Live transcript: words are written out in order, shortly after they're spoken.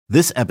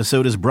This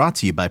episode is brought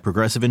to you by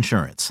Progressive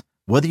Insurance.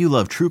 Whether you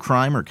love true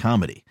crime or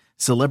comedy,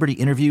 celebrity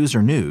interviews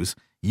or news,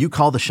 you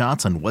call the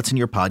shots on what's in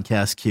your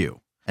podcast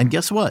queue. And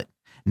guess what?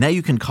 Now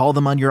you can call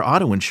them on your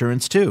auto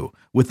insurance too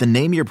with the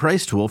Name Your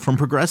Price tool from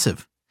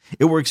Progressive.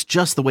 It works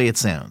just the way it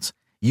sounds.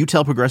 You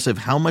tell Progressive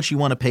how much you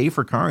want to pay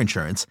for car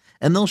insurance,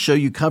 and they'll show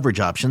you coverage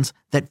options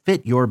that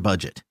fit your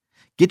budget.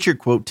 Get your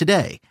quote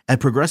today at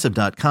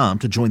Progressive.com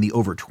to join the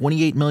over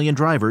 28 million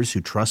drivers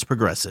who trust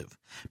Progressive.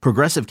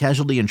 Progressive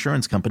Casualty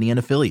Insurance Company and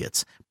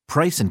Affiliates.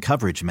 Price and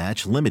coverage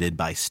match limited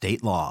by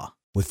state law.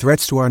 With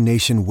threats to our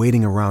nation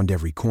waiting around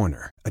every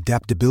corner,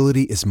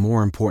 adaptability is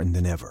more important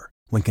than ever.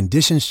 When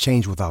conditions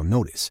change without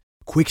notice,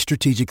 quick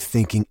strategic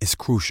thinking is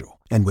crucial.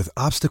 And with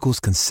obstacles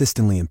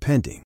consistently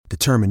impending,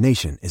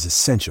 determination is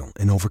essential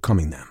in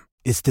overcoming them.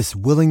 It's this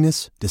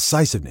willingness,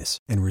 decisiveness,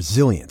 and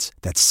resilience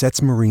that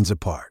sets Marines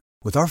apart.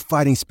 With our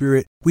fighting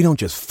spirit, we don't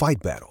just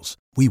fight battles,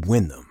 we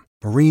win them.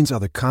 Marines are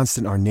the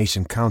constant our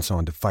nation counts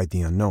on to fight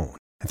the unknown.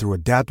 And through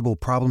adaptable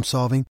problem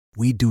solving,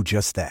 we do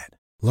just that.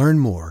 Learn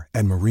more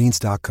at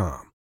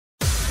marines.com.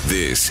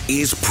 This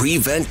is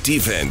Prevent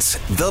Defense,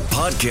 the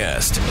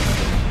podcast.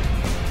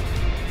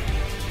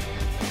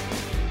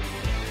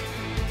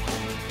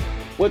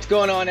 What's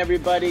going on,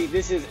 everybody?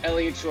 This is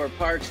Elliott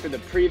Shore-Parks for the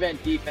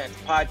Prevent Defense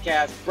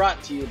podcast,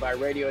 brought to you by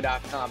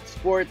Radio.com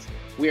Sports.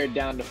 We are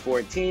down to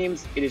 4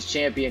 teams. It is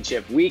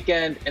championship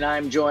weekend, and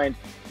I'm joined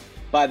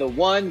by the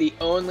one, the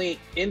only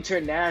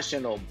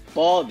international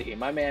Baldy.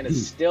 My man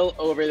is still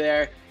over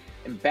there,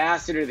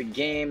 ambassador of the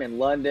game in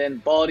London.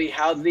 Baldy,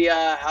 how's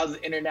the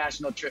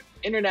international trip,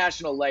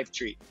 international life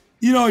treat?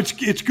 You know,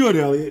 it's good,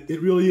 Elliot.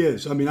 It really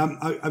is. I mean,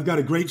 I've got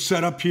a great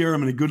setup here.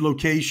 I'm in a good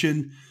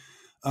location.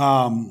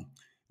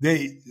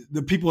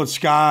 The people at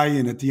Sky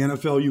and at the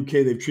NFL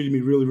UK, they've treated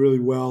me really, really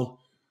well.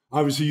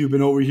 Obviously, you've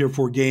been over here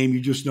for a game.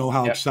 You just know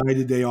how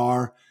excited they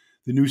are.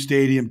 The new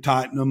stadium,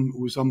 Tottenham,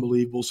 was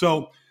unbelievable.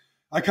 So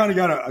I kind of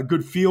got a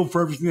good feel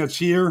for everything that's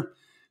here,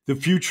 the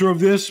future of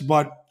this.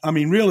 But, I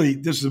mean, really,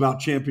 this is about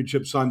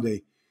Championship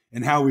Sunday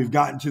and how we've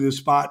gotten to this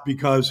spot,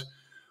 because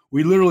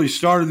we literally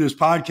started this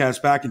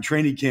podcast back in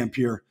training camp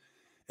here,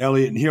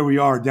 Elliot, and here we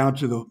are down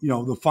to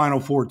the final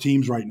 4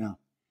 teams right now.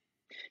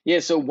 Yeah,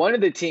 so one of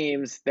the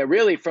teams that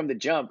really from the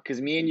jump, because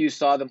me and you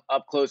saw them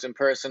up close and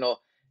personal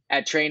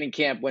at training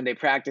camp when they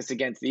practiced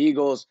against the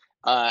Eagles.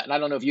 And I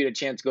don't know if you had a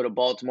chance to go to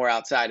Baltimore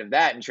outside of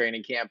that in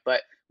training camp, but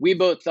we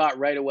both thought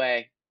right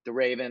away the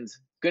Ravens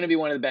going to be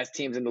one of the best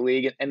teams in the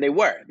league. And they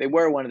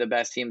were one of the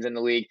best teams in the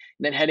league.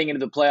 And then heading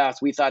into the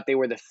playoffs, we thought they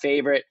were the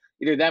favorite.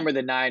 Either them or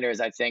the Niners,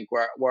 I think,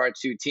 were our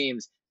 2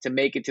 teams to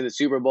make it to the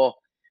Super Bowl.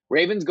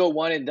 Ravens go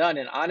one and done.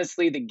 And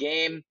honestly, the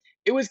game,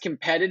 it was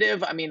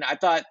competitive. I mean, I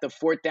thought the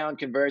 4th down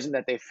conversion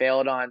that they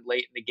failed on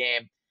late in the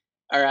game,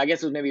 or I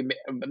guess it was maybe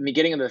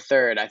beginning of the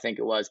 3rd, I think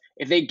it was.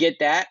 If they get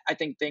that, I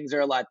think things are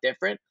a lot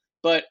different.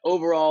 But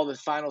overall, the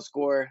final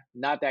score,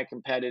 not that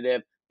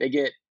competitive. They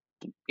get,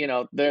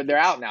 they're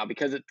out now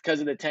because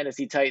of the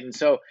Tennessee Titans.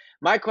 So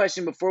my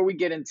question before we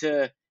get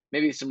into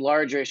maybe some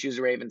larger issues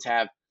the Ravens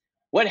have,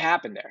 what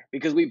happened there?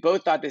 Because we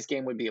both thought this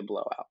game would be a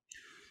blowout.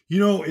 You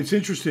know, it's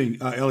interesting,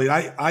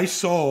 Elliot. I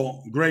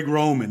saw Greg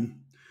Roman,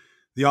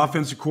 the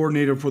offensive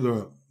coordinator for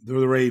the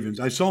Ravens.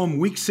 I saw him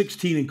week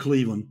 16 in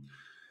Cleveland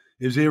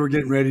as they were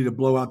getting ready to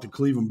blow out the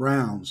Cleveland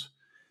Browns.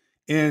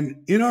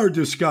 And in our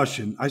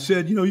discussion, I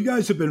said, you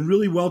guys have been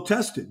really well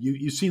tested.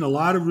 You've seen a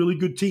lot of really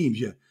good teams.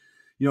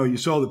 You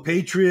saw the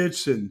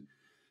Patriots and,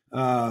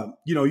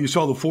 you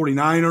saw the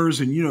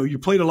 49ers and, you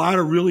played a lot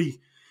of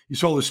you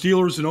saw the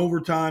Steelers in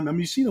overtime. I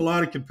mean, you've seen a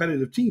lot of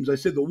competitive teams. I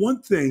said, the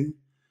one thing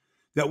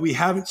that we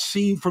haven't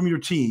seen from your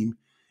team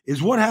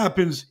is what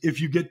happens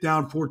if you get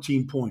down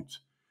 14 points.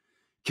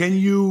 Can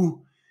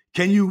you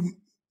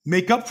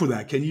make up for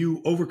that? Can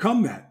you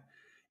overcome that?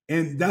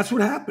 And that's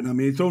what happened. I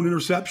mean, they throw an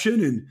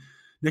interception, and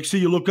next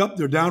thing you look up,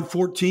 they're down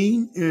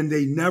 14, and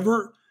they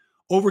never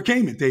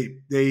overcame it.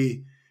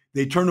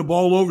 They turned the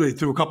ball over. They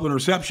threw a couple of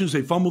interceptions.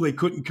 They fumbled. They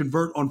couldn't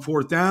convert on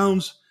 4th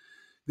downs.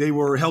 They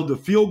were held to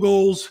field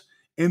goals,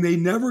 and they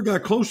never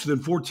got closer than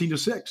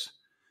 14-6.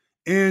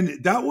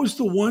 And that was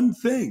the one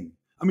thing.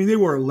 I mean, they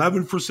were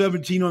 11 for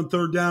 17 on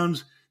 3rd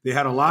downs. They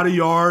had a lot of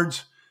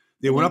yards.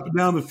 They went up and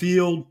down the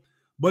field,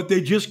 but they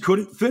just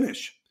couldn't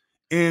finish.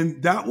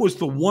 And that was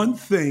the one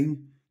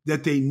thing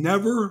that they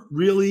never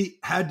really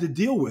had to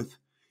deal with,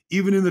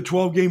 even in the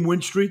 12-game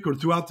win streak or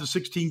throughout the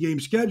 16-game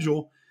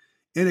schedule.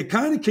 And it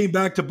kind of came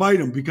back to bite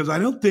them, because I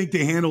don't think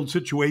they handled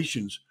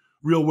situations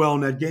real well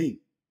in that game.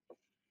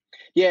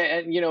 Yeah,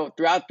 and,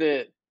 throughout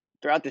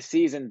the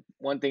season,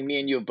 one thing me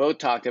and you have both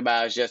talked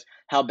about is just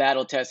how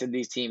battle-tested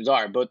these teams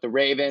are, both the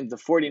Ravens, the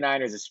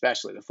 49ers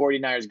especially. The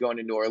 49ers going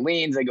to New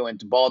Orleans, they go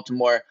into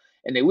Baltimore,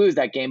 and they lose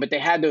that game, but they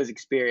had those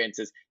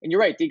experiences. And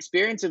you're right, the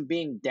experience of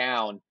being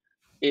down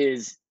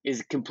is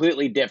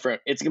completely different.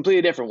 It's a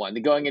completely different one.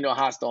 They're going into a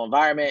hostile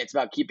environment. It's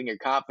about keeping your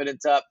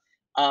confidence up.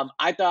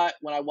 I thought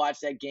when I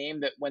watched that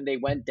game that when they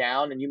went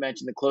down, and you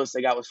mentioned the close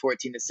they got was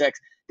 14-6,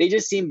 they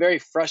just seemed very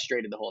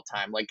frustrated the whole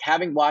time. Like,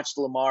 having watched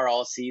Lamar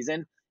all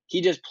season,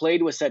 he just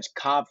played with such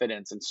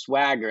confidence and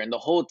swagger, and the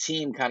whole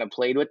team kind of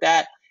played with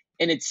that.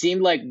 And it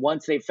seemed like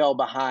once they fell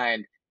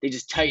behind, they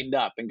just tightened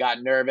up and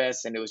got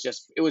nervous, and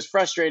it was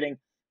frustrating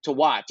to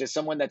watch as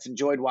someone that's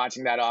enjoyed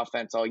watching that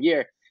offense all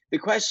year. The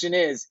question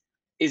is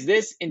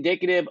this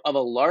indicative of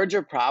a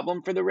larger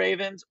problem for the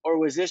Ravens, or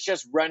was this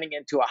just running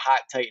into a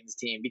hot Titans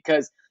team?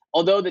 Because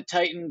although the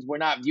Titans were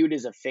not viewed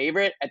as a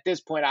favorite, at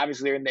this point,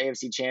 obviously they're in the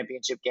AFC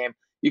Championship game.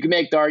 You can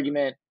make the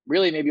argument,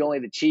 really, maybe only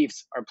the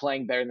Chiefs are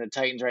playing better than the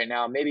Titans right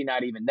now, maybe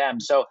not even them.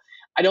 So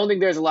I don't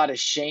think there's a lot of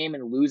shame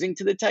in losing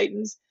to the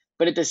Titans,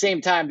 but at the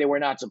same time, they were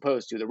not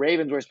supposed to. The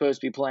Ravens were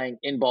supposed to be playing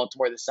in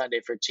Baltimore this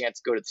Sunday for a chance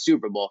to go to the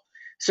Super Bowl.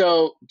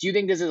 So do you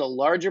think this is a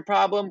larger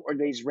problem, or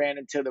they just ran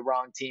into the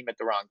wrong team at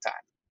the wrong time?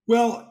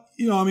 Well,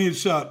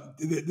 it's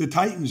the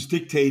Titans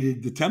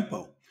dictated the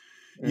tempo.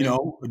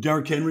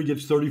 Derrick Henry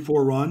gets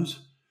 34 runs.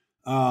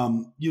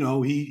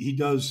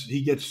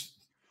 He gets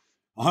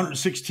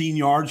 116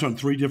 yards on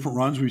 3 different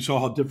runs. We saw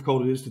how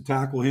difficult it is to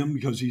tackle him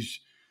because he's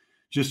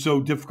just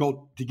so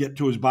difficult to get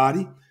to his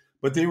body.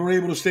 But they were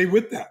able to stay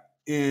with that.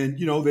 And,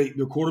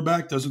 the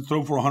quarterback doesn't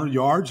throw for 100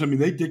 yards. I mean,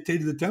 they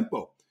dictated the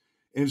tempo.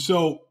 And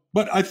so,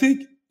 but I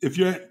think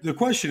the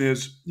question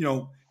is,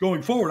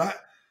 going forward,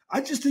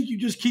 I just think you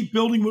just keep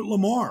building with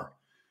Lamar.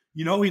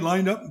 He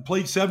lined up and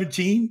played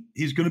 17.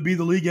 He's going to be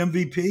the league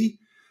MVP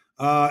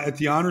at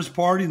the honors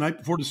party the night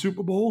before the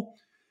Super Bowl.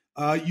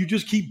 You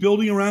just keep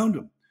building around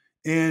him.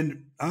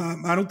 And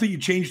I don't think you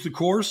change the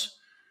course.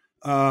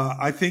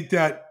 I think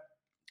that,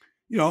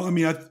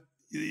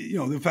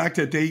 the fact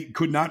that they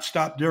could not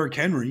stop Derrick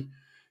Henry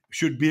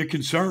should be a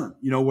concern,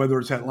 whether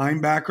it's at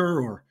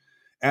linebacker or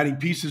adding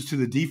pieces to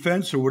the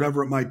defense or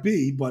whatever it might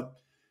be. But,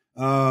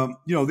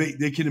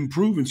 they can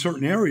improve in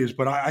certain areas.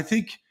 But I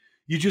think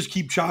you just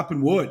keep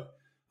chopping wood.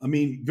 I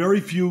mean, very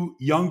few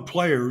young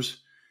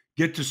players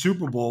get to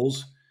Super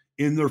Bowls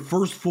in their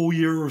first full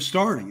year of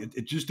starting.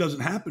 It just doesn't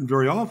happen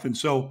very often.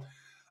 So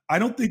I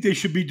don't think they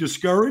should be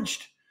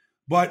discouraged.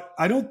 But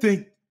I don't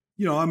think,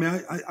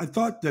 I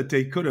thought that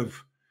they could have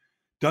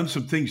done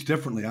some things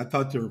differently. I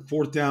thought their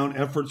fourth down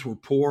efforts were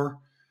poor.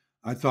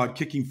 I thought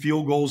kicking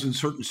field goals in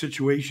certain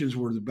situations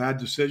were the bad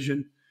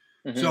decision.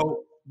 Mm-hmm.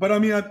 So,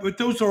 but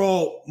those are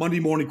all Monday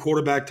morning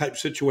quarterback type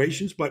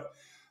situations. But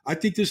I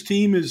think this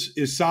team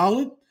is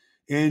solid,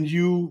 and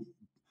you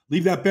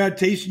leave that bad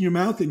taste in your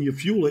mouth and you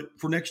fuel it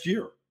for next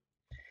year.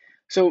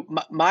 So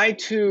my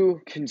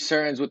 2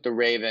 concerns with the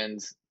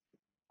Ravens,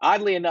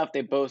 oddly enough,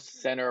 they both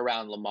center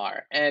around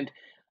Lamar. And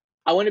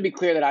I want to be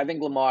clear that I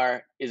think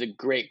Lamar is a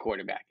great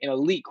quarterback, an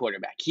elite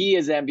quarterback. He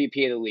is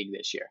MVP of the league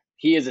this year.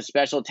 He is a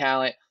special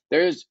talent.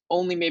 There's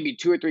only maybe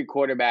 2 or 3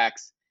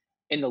 quarterbacks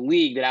in the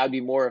league that I would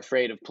be more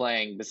afraid of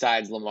playing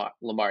besides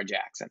Lamar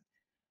Jackson.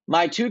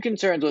 My 2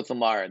 concerns with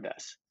Lamar are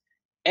this.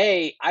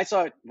 A, I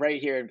saw it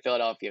right here in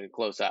Philadelphia,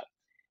 close up,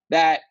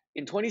 that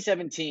in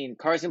 2017,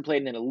 Carson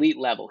played at an elite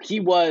level. He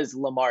was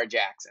Lamar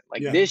Jackson.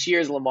 This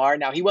year's Lamar.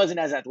 Now, he wasn't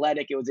as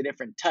athletic. It was a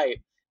different type.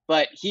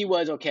 But he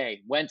was,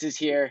 okay, Wentz is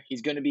here.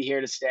 He's going to be here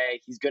to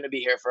stay. He's going to be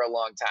here for a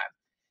long time.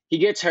 He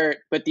gets hurt,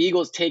 but the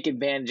Eagles take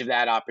advantage of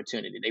that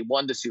opportunity. They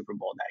won the Super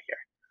Bowl that year.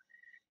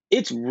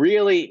 It's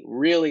really,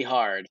 really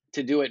hard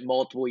to do it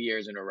multiple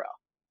years in a row.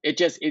 It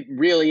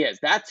really is.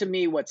 That, to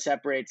me, what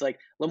separates,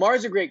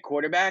 Lamar's a great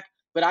quarterback,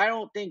 but I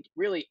don't think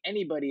really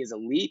anybody is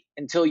elite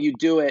until you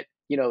do it,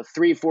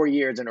 3-4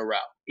 yeyears in a row,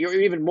 or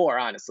even more,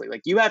 honestly.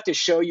 You have to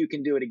show you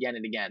can do it again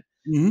and again.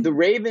 Mm-hmm. The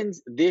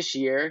Ravens this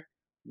year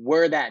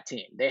were that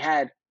team. They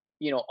had,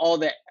 all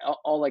the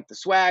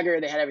swagger.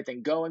 They had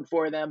everything going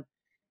for them.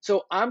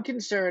 So I'm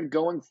concerned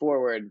going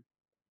forward,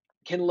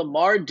 can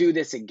Lamar do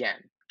this again?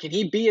 Can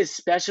he be as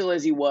special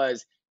as he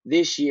was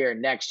this year,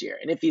 next year?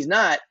 And if he's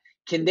not,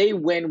 can they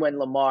win when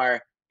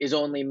Lamar is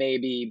only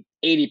maybe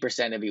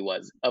 80%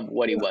 of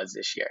what he was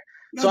this year?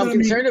 So I'm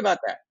concerned about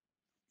that.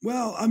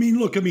 Well,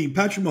 look,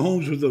 Patrick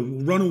Mahomes was the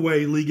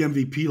runaway league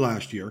MVP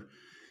last year.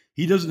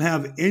 He doesn't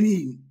have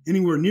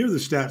anywhere near the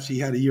stats he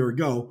had a year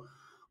ago,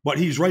 but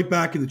he's right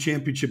back in the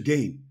championship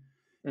game.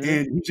 Mm-hmm.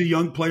 And he's a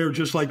young player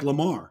just like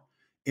Lamar,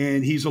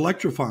 and he's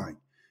electrifying.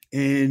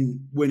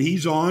 And when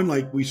he's on,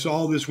 like we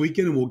saw this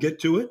weekend, and we'll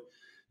get to it,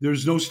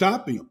 there's no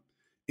stopping him.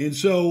 And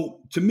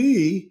so, to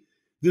me,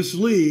 this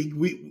league,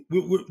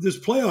 this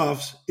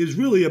playoffs is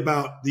really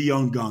about the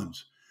young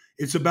guns.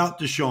 It's about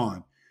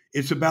Deshaun.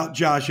 It's about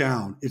Josh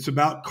Allen. It's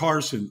about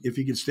Carson, if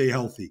he can stay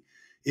healthy.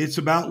 It's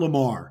about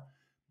Lamar,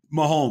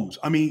 Mahomes.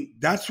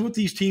 That's what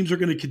these teams are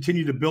going to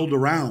continue to build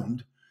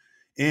around.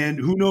 And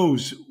who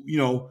knows,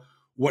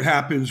 what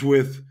happens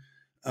with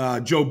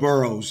Joe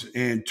Burrows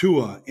and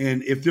Tua,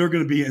 and if they're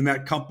going to be in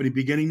that company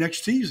beginning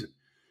next season.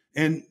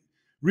 And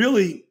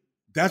really,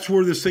 that's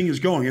where this thing is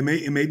going.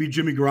 It may be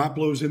Jimmy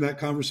Garoppolo's in that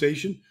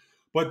conversation,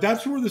 but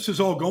that's where this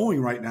is all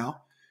going right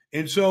now.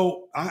 And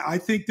so I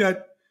think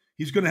that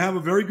he's going to have a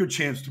very good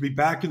chance to be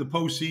back in the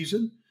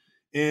postseason.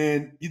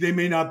 And they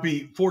may not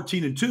be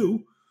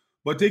 14-2,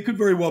 but they could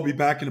very well be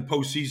back in the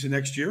postseason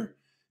next year,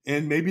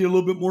 and maybe a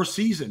little bit more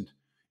seasoned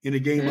in a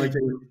game like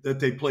that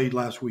they played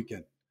last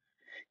weekend.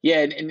 Yeah,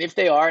 and if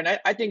they are, and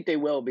I think they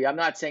will be, I'm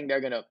not saying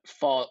they're going to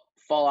fall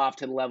off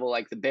to the level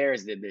like the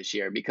Bears did this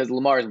year because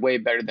Lamar is way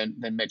better than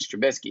Mitch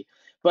Trubisky.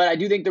 But I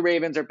do think the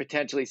Ravens are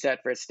potentially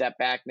set for a step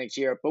back next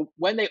year. But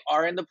when they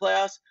are in the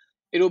playoffs,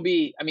 it'll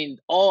be, I mean,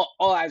 all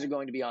eyes are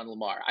going to be on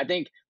Lamar. I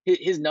think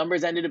his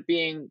numbers ended up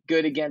being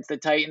good against the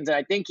Titans, and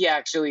I think he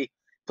actually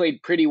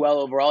played pretty well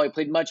overall. He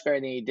played much better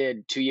than he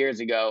did 2 years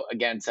ago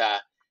against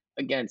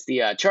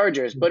the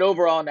Chargers. But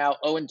overall, now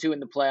 0-2 in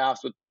the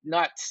playoffs with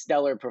not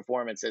stellar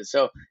performances.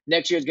 So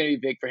next year is going to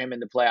be big for him in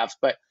the playoffs.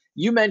 But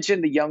you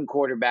mentioned the young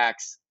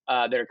quarterbacks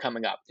that are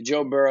coming up, the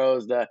Joe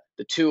Burrows, the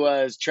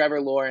Tuas,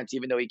 Trevor Lawrence,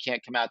 even though he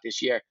can't come out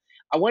this year.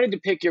 I wanted to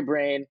pick your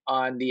brain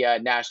on the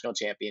national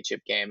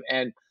championship game.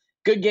 And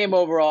good game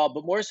overall,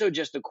 but more so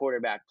just the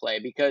quarterback play,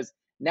 because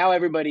now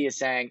everybody is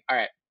saying, all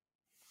right,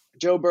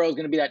 Joe Burrow is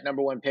going to be that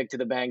number one pick to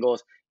the Bengals.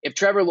 If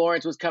Trevor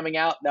Lawrence was coming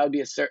out, that would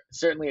be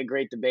certainly a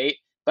great debate.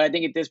 But I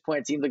think at this point,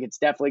 it seems like it's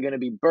definitely going to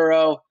be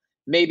Burrow,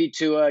 maybe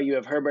Tua. You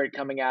have Herbert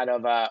coming out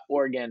of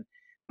Oregon.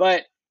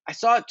 But I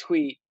saw a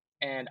tweet,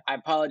 and I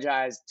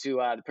apologize to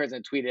the person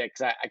that tweeted it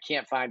because I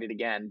can't find it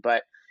again.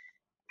 But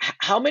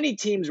how many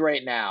teams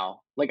right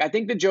now, like I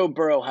think the Joe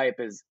Burrow hype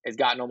has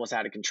gotten almost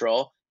out of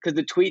control because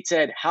the tweet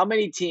said, how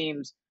many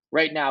teams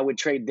right now would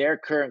trade their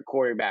current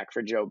quarterback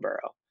for Joe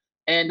Burrow?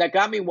 And that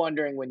got me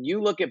wondering, when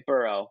you look at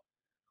Burrow,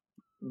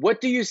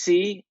 what do you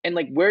see? And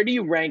like, where do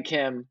you rank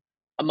him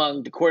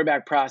among the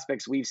quarterback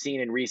prospects we've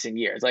seen in recent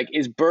years? Like,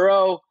 is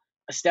Burrow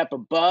a step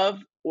above,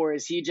 or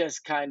is he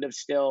just kind of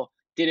still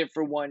did it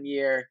for 1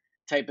 year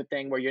type of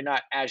thing where you're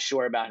not as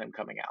sure about him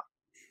coming out?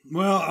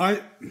 Well,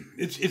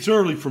 it's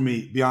early for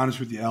me, to be honest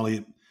with you,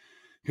 Elliot.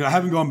 I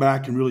haven't gone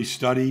back and really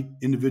studied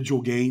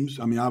individual games.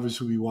 I mean,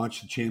 obviously we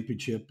watched the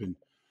championship and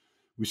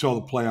we saw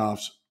the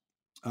playoffs.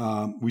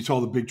 We saw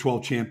the Big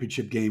 12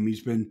 championship game.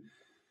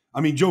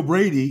 Joe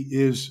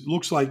Brady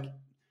looks like,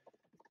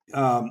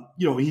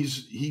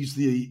 he's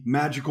the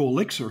magical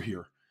elixir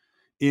here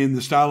in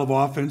the style of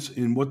offense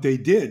and what they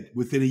did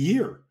within a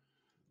year.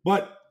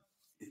 But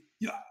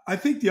I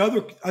think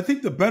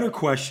the better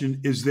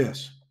question is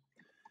this,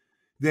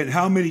 that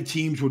how many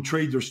teams will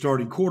trade their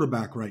starting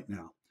quarterback right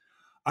now?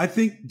 I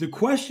think the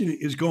question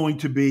is going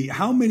to be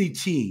how many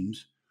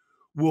teams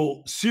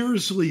will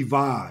seriously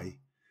vie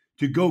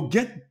to go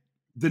get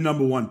the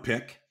number one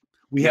pick.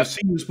 We have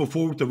seen this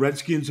before with the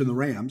Redskins and the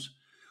Rams,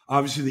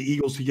 obviously the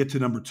Eagles to get to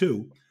number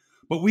two.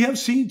 But we have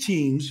seen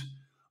teams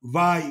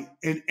vie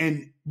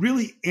and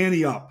really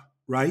ante up,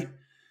 right,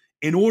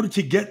 in order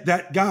to get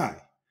that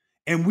guy.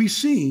 And we've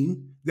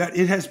seen that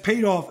it has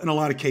paid off in a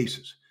lot of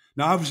cases.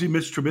 Now, obviously,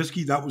 Mitch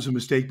Trubisky, that was a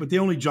mistake, but they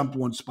only jumped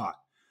one spot.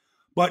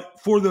 But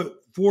for the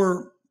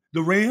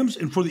Rams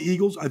and for the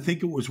Eagles, I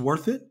think it was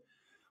worth it.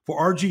 For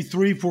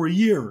RG3 for a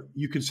year,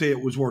 you could say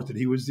it was worth it.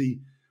 He was the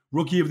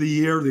rookie of the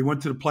year. They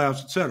went to the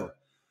playoffs, et cetera.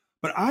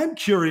 But I'm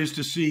curious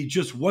to see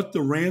just what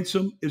the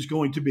ransom is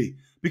going to be.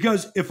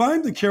 Because if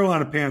I'm the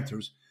Carolina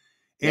Panthers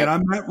and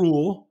I'm Matt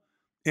Rule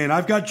and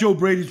I've got Joe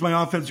Brady as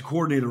my offensive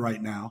coordinator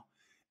right now,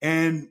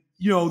 and,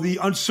 the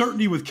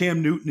uncertainty with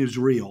Cam Newton is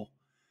real,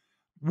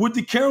 would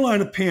the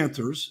Carolina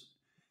Panthers,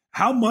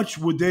 how much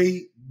would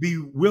they be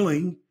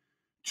willing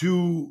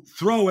to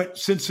throw at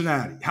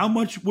Cincinnati? How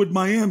much would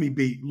Miami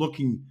be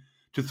looking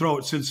to throw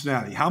at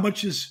Cincinnati? How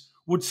much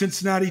would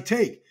Cincinnati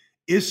take?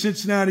 Is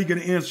Cincinnati going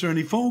to answer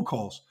any phone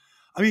calls?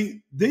 I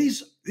mean,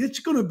 it's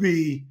going to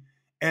be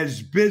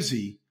as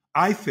busy,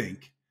 I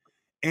think,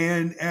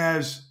 and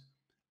as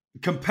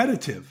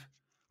competitive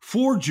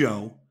for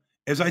Joe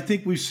as I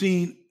think we've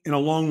seen in a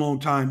long, long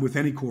time with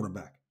any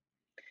quarterback.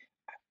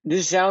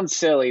 This sounds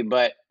silly,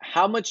 but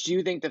how much do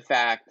you think the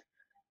fact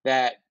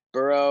that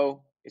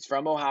Burrow is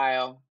from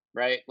Ohio,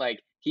 right?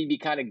 Like he'd be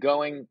kind of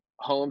going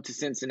home to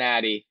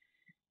Cincinnati.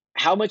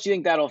 How much do you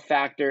think that'll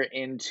factor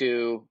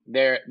into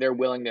their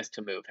willingness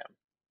to move him?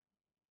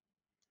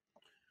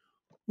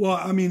 Well,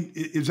 I mean,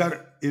 is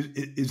that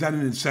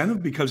an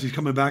incentive because he's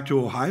coming back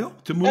to Ohio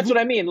to move? That's what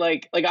I mean.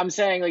 Like I'm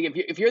saying, like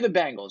if you're the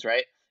Bengals,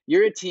 right?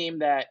 You're a team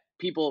that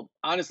people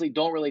honestly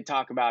don't really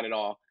talk about at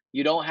all.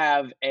 You don't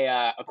have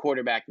a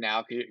quarterback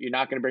now because you're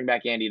not going to bring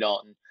back Andy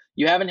Dalton.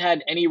 You haven't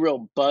had any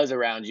real buzz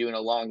around you in a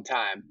long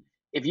time.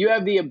 If you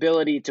have the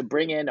ability to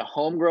bring in a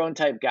homegrown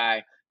type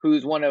guy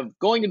who's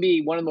going to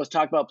be one of the most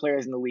talked about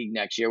players in the league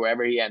next year,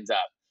 wherever he ends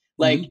up,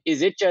 like,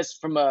 is it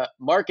just from a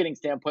marketing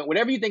standpoint,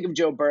 whatever you think of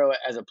Joe Burrow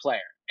as a player,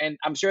 and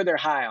I'm sure they're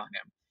high on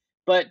him,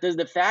 but does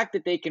the fact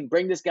that they can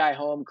bring this guy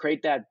home,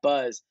 create that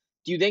buzz,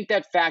 do you think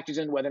that factors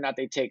in whether or not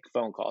they take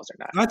phone calls or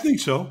not? I think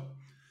so.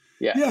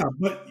 Yeah. Yeah.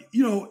 But,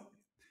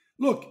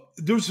 look,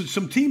 there's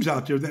some teams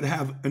out there that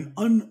have an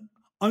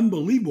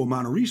unbelievable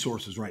amount of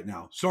resources right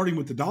now, starting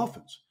with the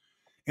Dolphins,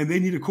 and they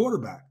need a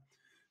quarterback.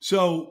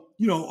 So,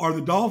 are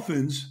the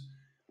Dolphins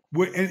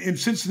and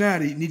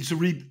Cincinnati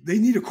they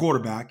need a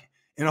quarterback,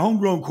 and a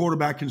homegrown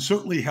quarterback can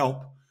certainly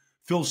help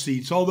fill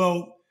seats,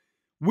 although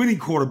winning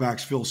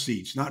quarterbacks fill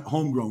seats, not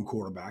homegrown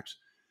quarterbacks.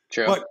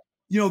 True. But,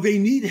 they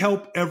need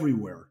help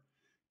everywhere.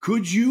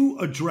 Could you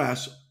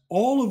address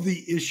all of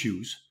the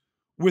issues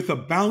with a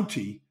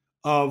bounty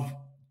of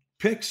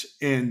picks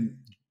and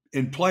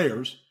and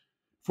players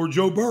for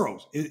Joe Burrow.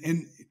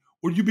 And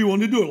would you be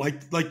willing to do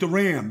it like the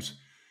Rams,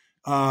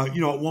 at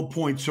one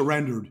point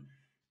surrendered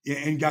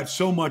and got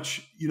so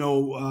much,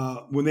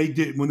 when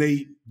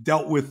they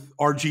dealt with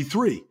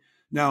RG3.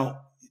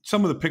 Now,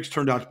 some of the picks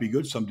turned out to be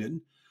good, some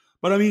didn't.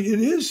 But I mean, it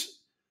is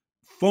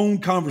phone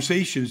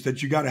conversations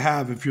that you got to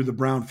have if you're the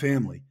Brown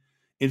family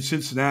in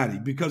Cincinnati,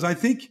 because I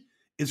think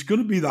it's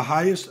going to be the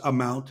highest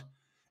amount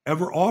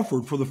ever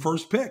offered for the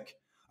first pick.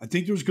 I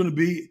think there's going to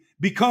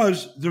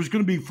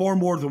be far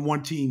more than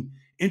one team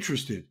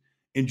interested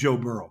in Joe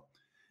Burrow.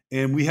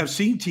 And we have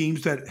seen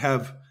teams that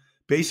have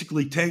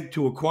basically tanked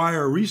to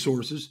acquire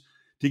resources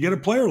to get a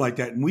player like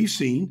that. And we've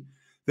seen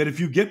that if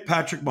you get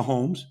Patrick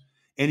Mahomes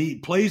and he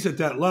plays at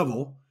that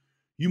level,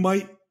 you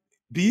might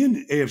be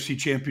in AFC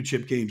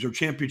championship games or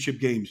championship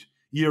games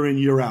year in,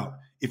 year out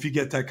if you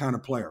get that kind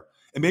of player.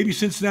 And maybe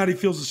Cincinnati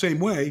feels the same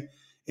way,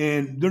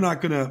 and they're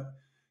not going to,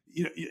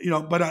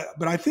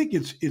 but I think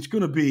it's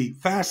going to be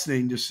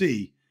fascinating to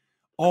see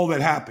all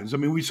that happens. I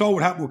mean, we saw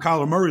what happened with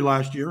Kyler Murray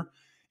last year,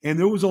 and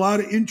there was a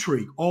lot of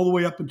intrigue all the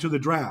way up into the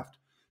draft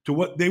to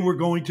what they were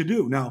going to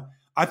do. Now,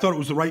 I thought it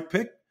was the right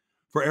pick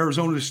for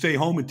Arizona to stay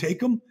home and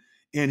take him,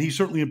 and he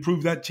certainly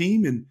improved that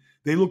team, and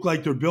they look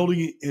like they're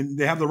building and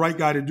they have the right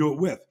guy to do it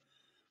with.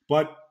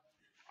 But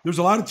there's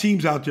a lot of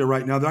teams out there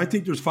right now that I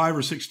think there's 5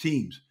 or 6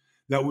 teams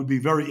that would be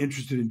very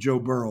interested in Joe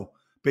Burrow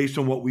based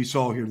on what we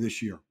saw here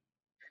this year.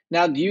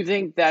 Now, do you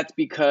think that's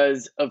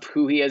because of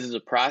who he is as a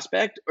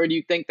prospect, or do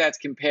you think that's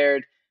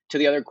compared to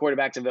the other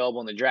quarterbacks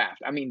available in the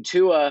draft? I mean,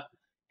 Tua,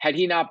 had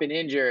he not been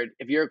injured,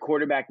 if you're a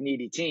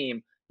quarterback-needy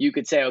team, you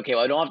could say, okay,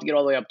 well, I don't have to get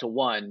all the way up to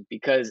 1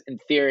 because, in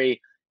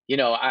theory,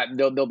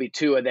 there'll be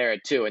Tua there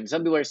at 2. And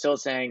some people are still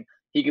saying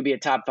he could be a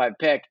top 5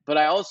 pick. But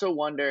I also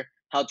wonder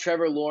how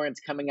Trevor Lawrence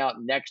coming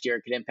out next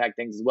year could impact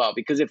things as well.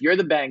 Because if you're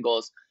the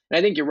Bengals, and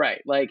I think you're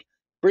right, like,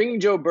 bringing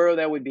Joe Burrow,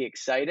 that would be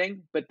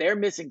exciting, but they're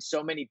missing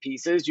so many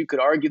pieces. You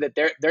could argue that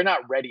they're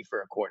not ready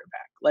for a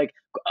quarterback. Like,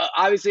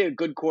 obviously, a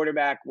good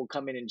quarterback will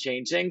come in and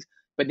change things,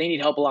 but they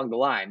need help along the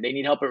line. They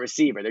need help at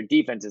receiver. Their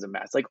defense is a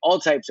mess, like all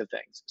types of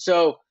things.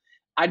 So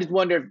I just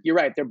wonder if you're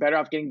right. They're better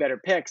off getting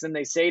better picks. And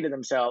they say to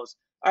themselves,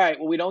 all right,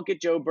 well, we don't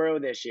get Joe Burrow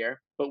this year,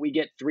 but we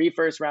get 3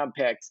 first-round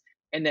picks.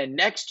 And then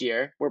next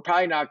year, we're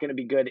probably not going to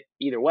be good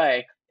either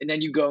way. And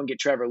then you go and get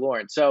Trevor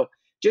Lawrence. So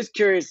just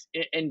curious,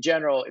 in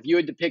general, if you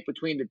had to pick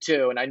between the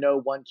two, and I know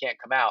one can't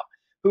come out,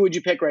 who would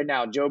you pick right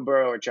now, Joe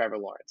Burrow or Trevor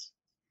Lawrence?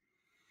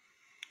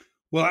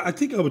 Well, I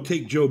think I would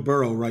take Joe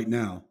Burrow right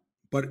now.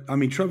 But, I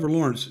mean, Trevor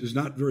Lawrence is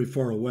not very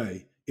far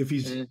away if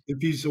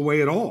he's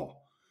away at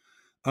all.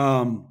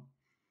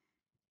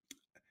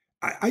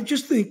 I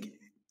just think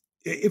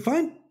if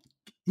I'm,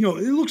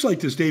 it looks like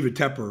this David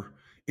Tepper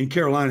in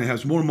Carolina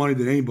has more money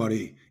than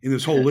anybody in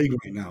this whole league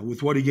right now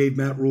with what he gave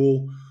Matt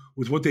Rule,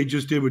 with what they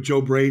just did with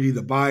Joe Brady,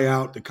 the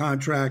buyout, the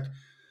contract.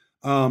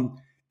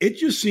 It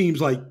just seems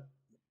like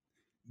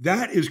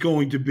that is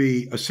going to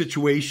be a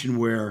situation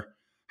where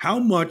how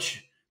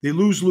much they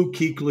lose Luke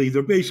Kuechly,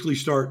 they're basically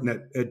starting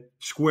at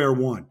square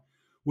one.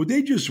 Would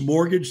they just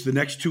mortgage the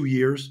next 2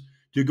 years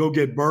to go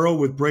get Burrow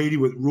with Brady,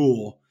 with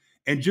Rule,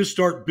 and just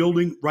start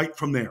building right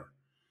from there?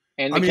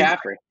 And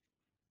McCaffrey.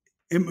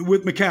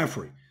 With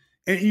McCaffrey.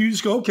 And you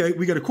just go, okay,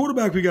 we got a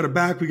quarterback, we got a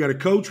back, we got a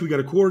coach, we got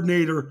a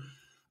coordinator.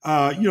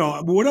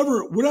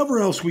 Whatever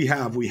else we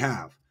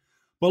have.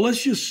 But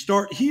let's just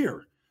start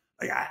here.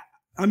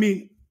 I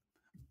mean,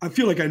 I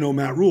feel like I know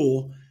Matt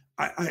Rule.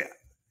 I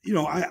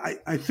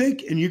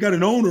think, and you got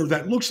an owner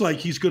that looks like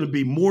he's going to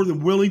be more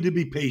than willing to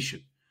be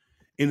patient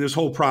in this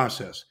whole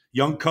process.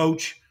 Young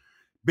coach,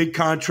 big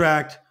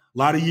contract, a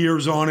lot of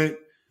years on it.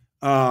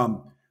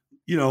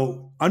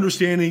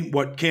 Understanding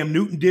what Cam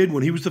Newton did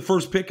when he was the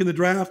first pick in the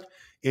draft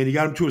and he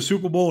got him to a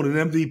Super Bowl and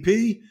an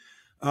MVP.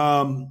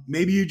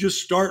 Maybe you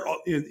just start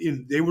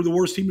they were the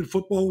worst team in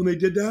football when they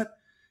did that.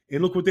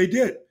 And look what they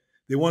did.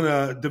 They won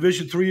a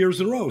division 3 years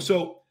in a row.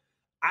 So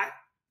I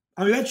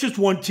mean, that's just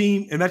one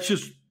team. And that's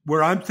just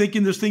where I'm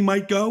thinking this thing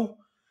might go.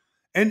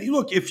 And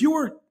look, if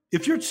you're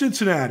at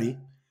Cincinnati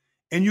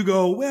and you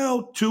go,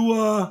 well,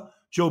 Tua,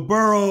 Joe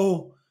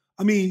Burrow,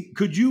 I mean,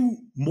 could you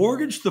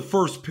mortgage the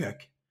first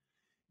pick,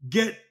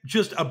 get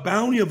just a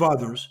bounty of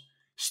others,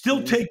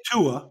 still take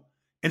Tua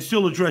and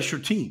still address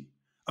your team?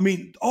 I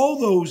mean, all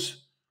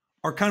those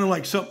are kind of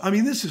like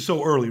this is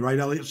so early, right,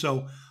 Elliot?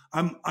 So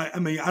I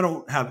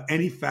don't have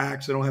any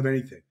facts. I don't have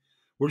anything.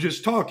 We're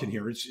just talking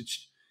here.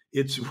 It's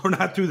we're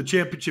not through the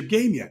championship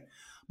game yet.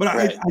 But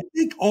right. I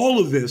think all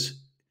of this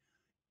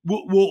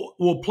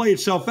will play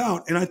itself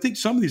out. And I think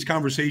some of these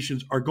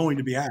conversations are going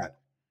to be had.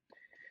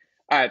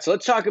 All right. So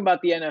let's talk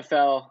about the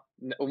NFL.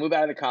 We'll move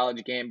out of the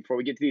college game before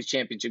we get to these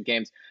championship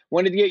games.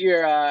 Wanted to get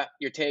your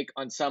take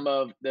on some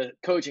of the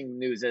coaching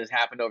news that has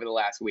happened over the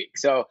last week.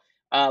 So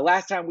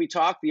last time we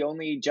talked, the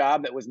only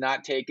job that was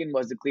not taken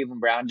was the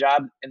Cleveland Brown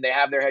job, and they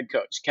have their head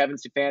coach. Kevin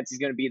Stefanski is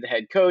going to be the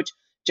head coach.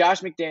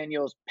 Josh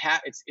McDaniels,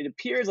 it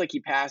appears like he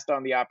passed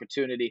on the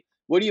opportunity.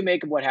 What do you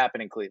make of what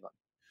happened in Cleveland?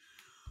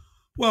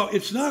 Well,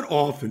 it's not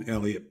often,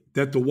 Elliot,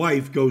 that the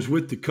wife goes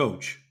with the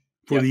coach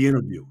for the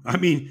interview. I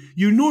mean,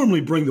 you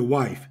normally bring the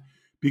wife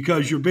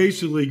because you're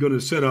basically going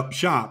to set up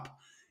shop,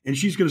 and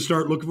she's going to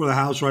start looking for the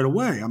house right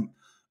away.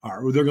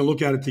 Or they're going to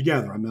look at it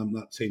together. I'm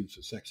not saying it's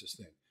a sexist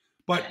thing,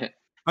 but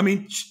I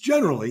mean,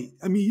 generally,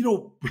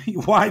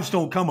 wives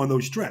don't come on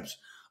those trips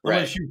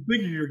unless you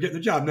figure you're getting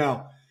the job.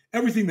 Now,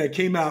 everything that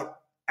came out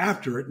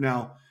after it,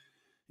 now,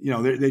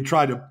 they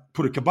tried to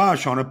put a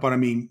kibosh on it, but I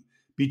mean,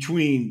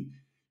 between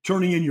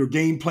turning in your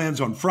game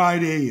plans on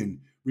Friday and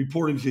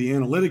reporting to the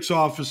analytics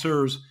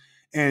officers,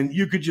 and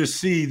you could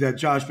just see that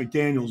Josh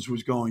McDaniels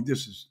was going,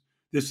 this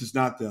is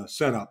not the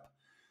setup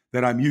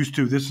that I'm used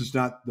to. This is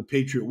not the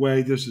Patriot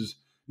way. This is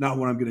not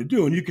what I'm going to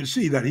do. And you can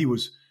see that he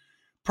was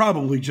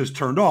probably just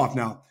turned off.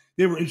 Now,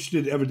 they were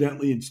interested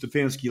evidently in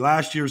Stefanski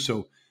last year,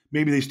 so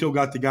maybe they still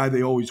got the guy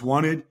they always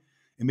wanted,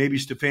 and maybe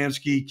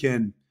Stefanski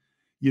can,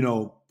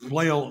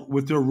 play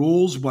with their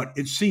rules, but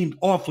it seemed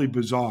awfully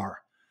bizarre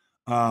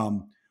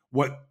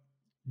what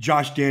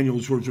Josh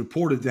Daniels was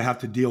reported to have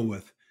to deal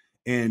with.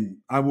 And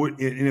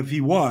if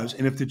he was,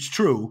 and if it's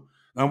true,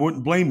 I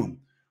wouldn't blame him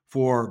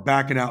for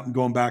backing out and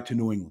going back to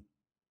New England.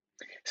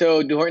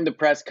 So during the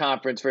press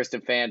conference for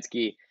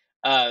Stefanski,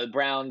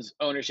 Browns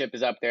ownership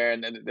is up there,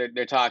 and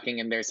they're talking,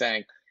 and they're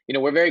saying,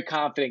 we're very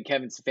confident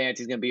Kevin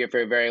Stefanski is going to be here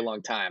for a very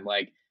long time.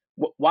 Like,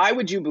 why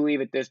would you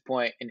believe at this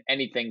point in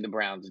anything the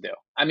Browns do?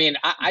 I mean,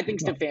 I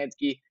think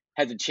Stefanski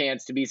has a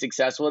chance to be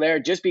successful there,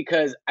 just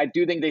because I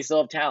do think they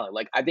still have talent.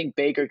 Like, I think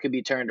Baker could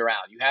be turned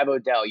around. You have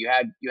Odell, you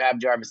have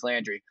Jarvis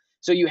Landry.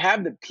 So you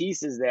have the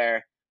pieces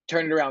there,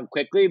 turn it around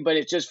quickly, but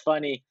it's just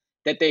funny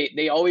that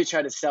they always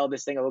try to sell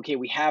this thing of, okay,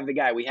 we have the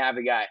guy.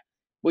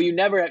 Well,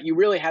 you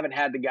really haven't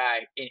had the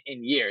guy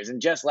in years.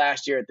 And just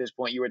last year at this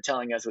point, you were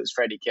telling us it was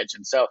Freddie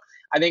Kitchens. So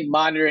I think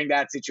monitoring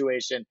that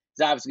situation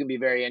is obviously going to be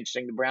very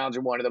interesting. The Browns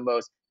are one of the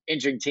most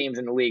interesting teams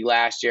in the league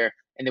last year,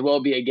 and they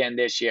will be again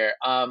this year.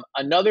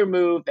 Another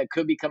move that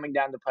could be coming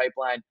down the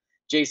pipeline,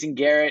 Jason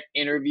Garrett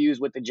interviews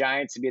with the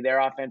Giants to be their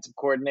offensive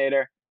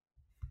coordinator.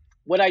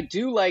 What I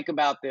do like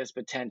about this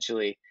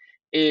potentially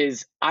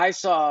is I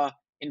saw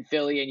in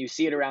Philly, and you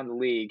see it around the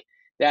league,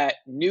 that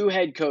new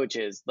head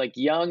coaches, like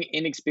young,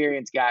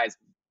 inexperienced guys,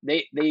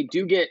 they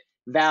do get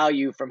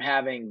value from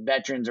having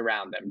veterans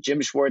around them. Jim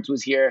Schwartz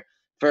was here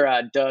for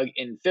Doug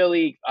in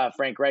Philly.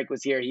 Frank Reich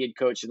was here. He had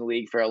coached in the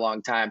league for a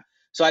long time.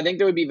 So I think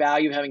there would be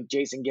value having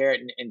Jason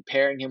Garrett and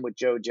pairing him with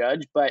Joe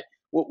Judge. But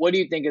what do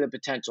you think of the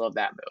potential of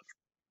that move?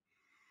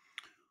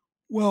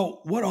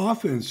 Well, what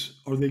offense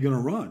are they going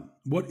to run?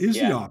 What is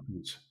the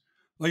offense?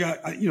 Like,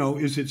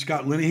 is it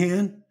Scott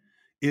Linehan?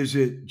 Is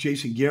it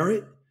Jason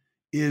Garrett?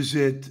 Is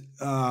it,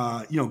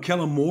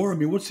 Kellen Moore? I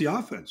mean, what's the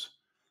offense?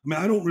 I mean,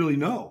 I don't really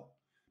know,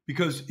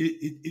 because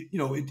it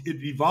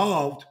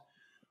evolved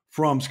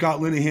from Scott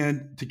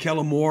Linehan to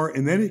Kellen Moore,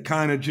 and then it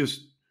kind of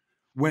just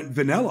went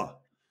vanilla,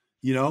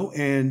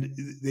 and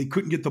they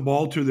couldn't get the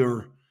ball to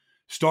their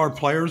star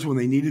players when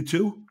they needed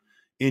to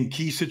in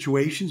key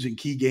situations and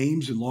key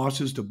games, and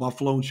losses to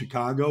Buffalo and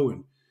Chicago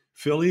and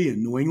Philly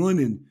and New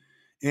England.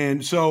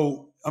 And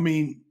so, I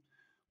mean,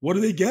 what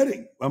are they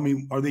getting? I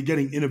mean, are they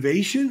getting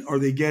innovation? Are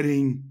they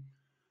getting,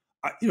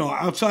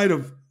 outside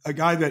of a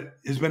guy that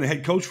has been a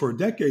head coach for a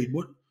decade,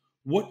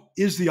 what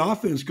is the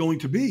offense going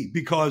to be?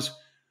 Because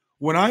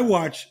when I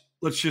watch,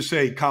 let's just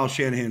say, Kyle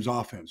Shanahan's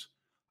offense,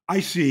 I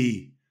just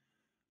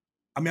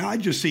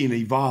see an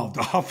evolved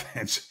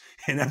offense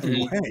in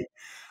every way.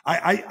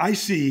 I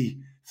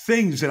see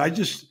things that I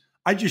just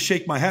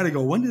shake my head and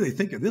go, when do they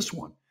think of this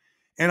one?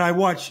 And I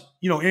watch,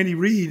 Andy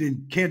Reid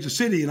in Kansas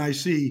City, and I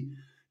see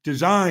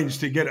designs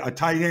to get a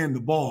tight end the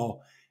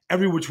ball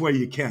every which way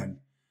you can.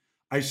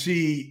 I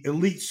see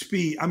elite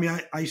speed. I mean,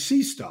 I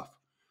see stuff,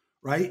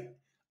 right?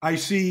 I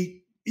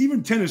see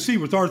even Tennessee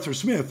with Arthur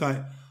Smith.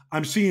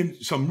 I'm seeing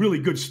some really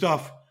good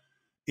stuff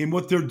in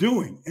what they're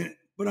doing.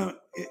 But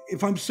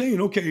if I'm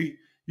saying, okay,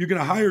 you're going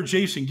to hire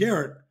Jason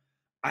Garrett,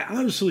 I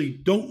honestly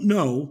don't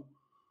know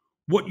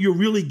what you're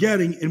really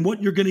getting and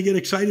what you're going to get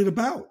excited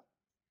about.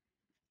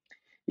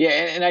 Yeah,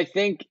 and I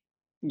think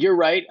you're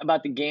right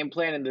about the game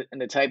plan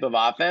and the type of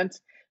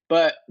offense.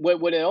 But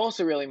what it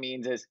also really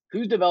means is,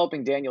 who's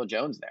developing Daniel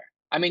Jones there?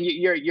 I mean,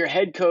 your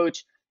head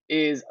coach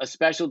is a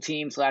special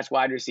team /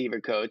 wide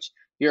receiver coach.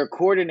 Your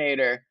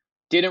coordinator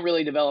didn't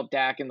really develop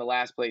Dak in the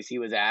last place he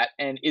was at,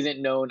 and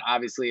isn't known,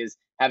 obviously, as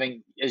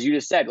having, as you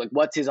just said, like,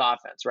 what's his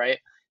offense, right?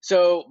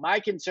 So my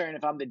concern,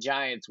 if I'm the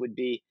Giants, would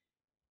be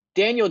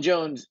Daniel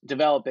Jones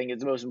developing is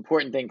the most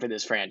important thing for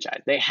this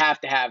franchise. They have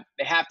to have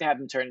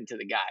him turn into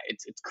the guy.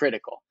 It's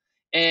critical.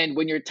 And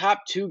when your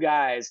top two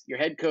guys, your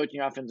head coach and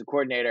your offensive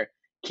coordinator,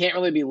 can't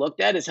really be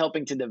looked at as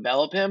helping to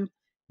develop him,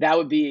 that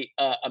would be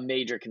a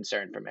major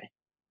concern for me.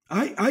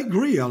 I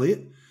agree,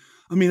 Elliot.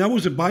 I mean, I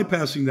wasn't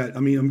bypassing that. I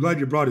mean, I'm glad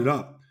you brought it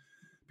up,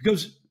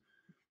 because,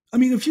 I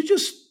mean, if you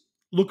just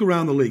look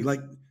around the league, like,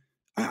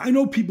 I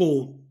know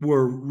people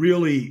were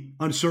really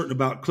uncertain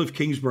about Cliff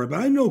Kingsbury, but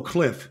I know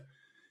Cliff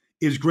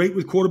is great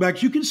with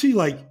quarterbacks. You can see,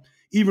 like,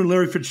 even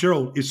Larry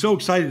Fitzgerald is so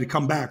excited to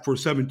come back for a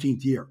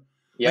 17th year.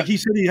 Yep. Like he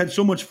said, he had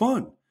so much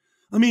fun.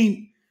 I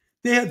mean,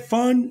 they had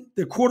fun.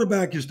 Their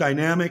quarterback is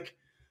dynamic.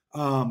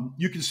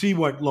 You can see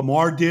what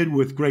Lamar did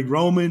with Greg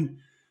Roman.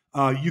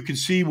 You can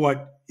see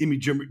what Jimmy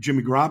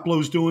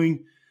Garoppolo's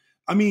doing.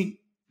 I mean,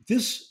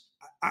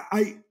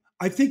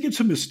 I think it's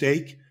a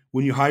mistake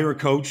when you hire a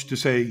coach to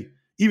say,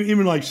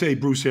 even like say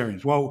Bruce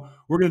Arians, well,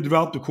 we're going to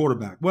develop the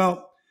quarterback.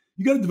 Well,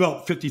 you got to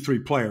develop 53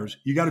 players.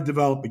 You got to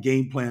develop a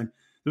game plan.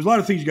 There's a lot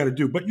of things you got to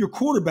do. But your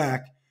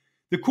quarterback,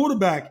 the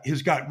quarterback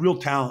has got real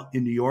talent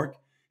in New York.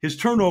 His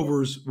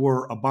turnovers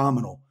were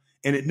abominable,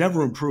 and it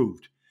never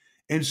improved.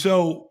 And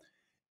so,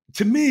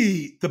 to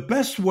me, the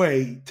best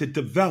way to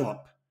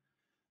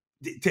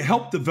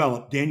help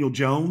develop Daniel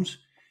Jones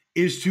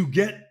is to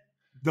get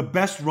the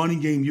best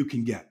running game you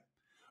can get,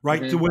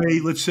 right? The way,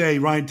 let's say,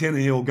 Ryan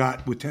Tannehill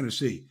got with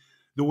Tennessee,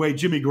 the way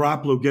Jimmy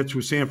Garoppolo gets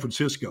with San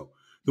Francisco,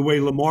 the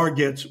way Lamar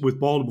gets with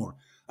Baltimore.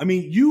 I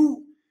mean,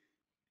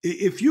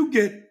 if you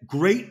get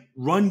great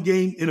run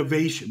game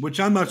innovation, which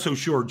I'm not so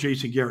sure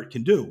Jason Garrett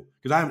can do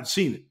because I haven't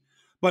seen it,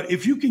 but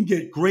if you can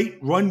get great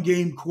run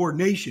game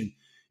coordination,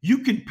 you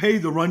can pay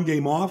the run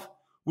game off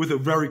with a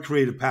very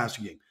creative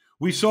passing game.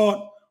 We saw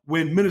it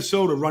when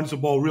Minnesota runs the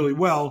ball really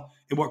well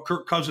and what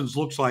Kirk Cousins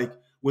looks like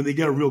when they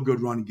get a real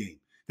good running game.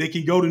 They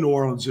can go to New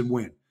Orleans and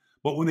win.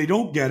 But when they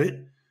don't get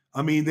it,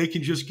 I mean, they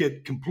can just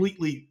get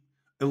completely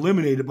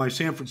eliminated by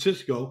San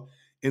Francisco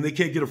and they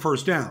can't get a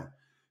first down.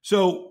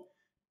 So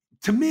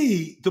to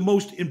me, the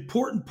most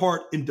important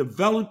part in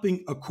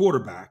developing a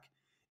quarterback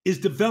is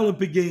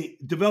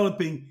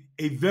developing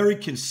a very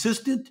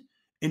consistent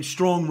and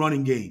strong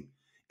running game.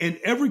 And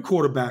every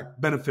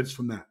quarterback benefits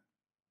from that.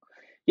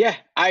 Yeah,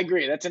 I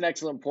agree. That's an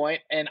excellent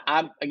point. And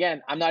I'm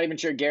not even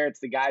sure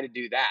Garrett's the guy to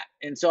do that.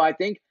 And so I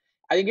think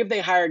if they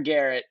hire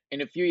Garrett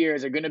in a few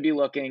years, they're going to be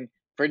looking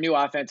for a new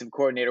offensive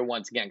coordinator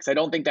once again, because I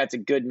don't think that's a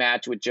good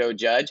match with Joe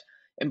Judge.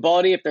 And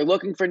Baldy, if they're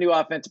looking for a new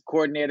offensive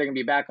coordinator, they're going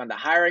to be back on the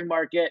hiring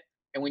market.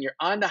 And when you're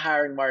on the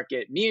hiring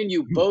market, me and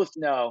you both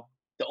know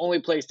the only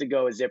place to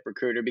go is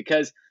ZipRecruiter,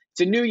 because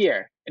it's a new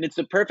year and it's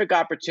the perfect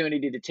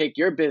opportunity to take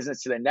your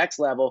business to the next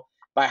level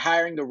by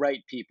hiring the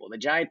right people. The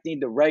Giants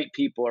need the right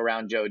people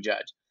around Joe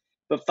Judge.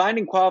 But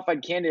finding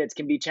qualified candidates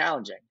can be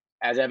challenging,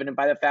 as evident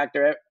by the fact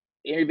they're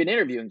even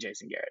interviewing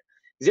Jason Garrett.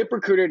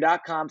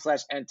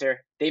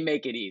 ZipRecruiter.com/enter, they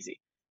make it easy.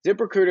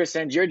 ZipRecruiter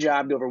sends your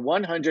job to over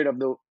 100 of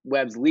the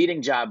web's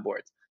leading job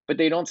boards, but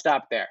they don't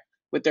stop there.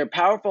 With their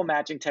powerful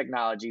matching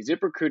technology,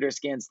 ZipRecruiter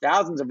scans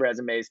thousands of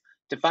resumes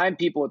to find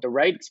people with the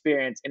right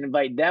experience and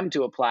invite them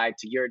to apply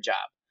to your job.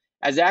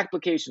 As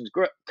applications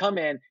come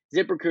in,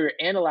 ZipRecruiter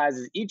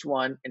analyzes each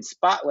one and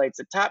spotlights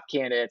the top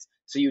candidates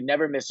so you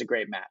never miss a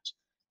great match.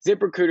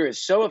 ZipRecruiter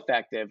is so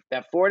effective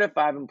that 4 to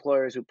 5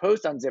 employers who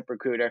post on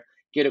ZipRecruiter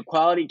get a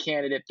quality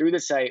candidate through the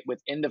site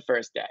within the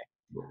first day.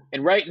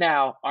 And right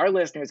now, our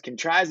listeners can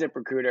try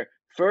ZipRecruiter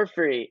for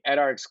free at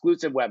our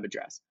exclusive web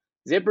address,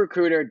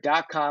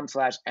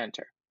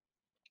 ZipRecruiter.com/enter.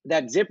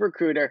 That's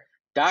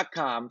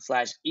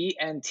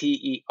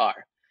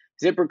ZipRecruiter.com/ENTER.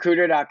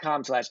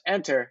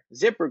 ZipRecruiter.com/enter.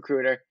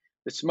 ZipRecruiter,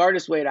 the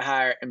smartest way to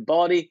hire. And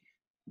Baldy,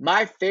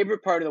 my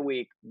favorite part of the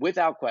week,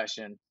 without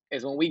question,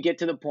 is when we get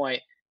to the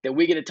point that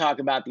we get to talk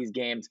about these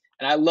games.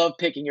 And I love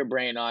picking your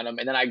brain on them.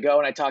 And then I go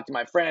and I talk to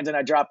my friends and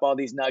I drop all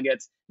these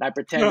nuggets and I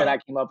pretend that I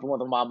came up with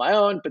them on my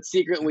own. But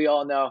secretly, we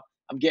all know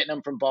I'm getting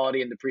them from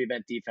Baldy and the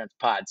Prevent Defense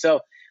pod. So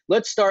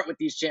let's start with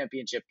these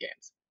championship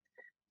games.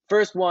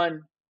 First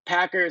one,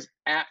 Packers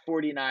at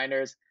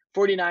 49ers.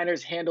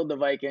 49ers handled the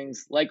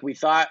Vikings like we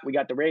thought. We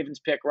got the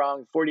Ravens pick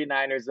wrong.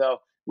 49ers,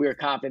 though, we were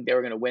confident they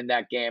were going to win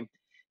that game.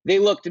 They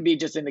look to be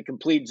just in the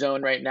complete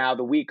zone right now.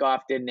 The week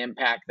off didn't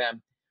impact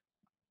them.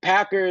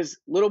 Packers, a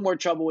little more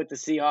trouble with the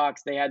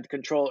Seahawks. They had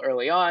control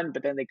early on,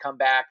 but then they come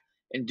back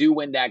and do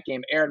win that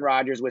game. Aaron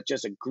Rodgers with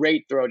just a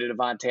great throw to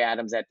Devontae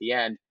Adams at the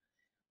end.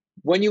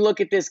 When you look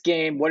at this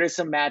game, what are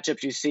some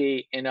matchups you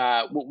see? And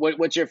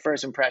what's your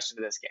first impression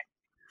of this game?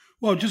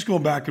 Well, just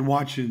going back and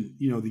watching,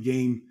 the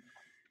game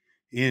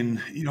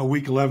in,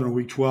 week 11 or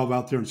week 12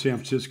 out there in San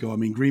Francisco. I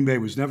mean, Green Bay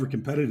was never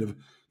competitive.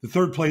 The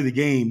third play of the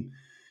game,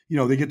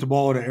 they get the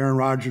ball into Aaron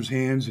Rodgers'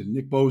 hands and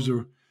Nick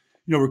Bosa,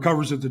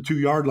 recovers at the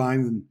 2-yard line.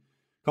 And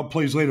a couple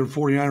plays later, the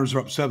 49ers are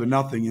up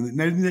 7-0. And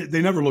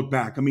they never look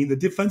back. I mean, the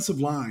defensive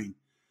line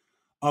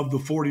of the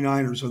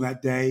 49ers on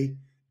that day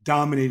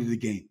dominated the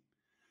game.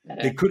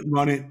 They couldn't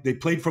run it. They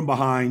played from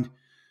behind.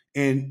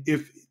 And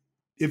if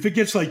it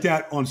gets like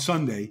that on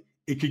Sunday,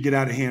 it could get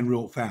out of hand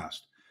real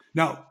fast.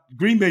 Now,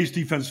 Green Bay's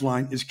defensive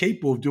line is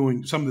capable of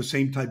doing some of the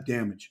same type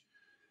damage.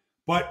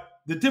 But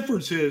the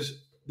difference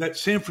is that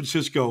San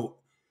Francisco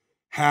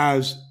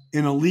has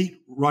an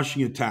elite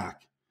rushing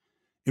attack.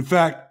 In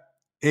fact,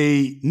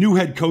 a new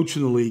head coach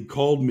in the league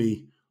called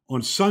me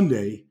on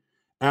Sunday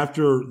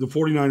after the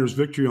 49ers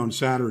victory on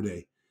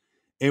Saturday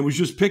and was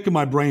just picking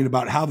my brain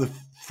about how the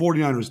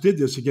 49ers did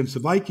this against the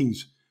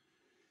Vikings.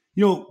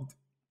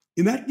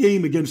 In that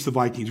game against the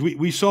Vikings,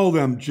 we saw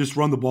them just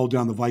run the ball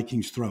down the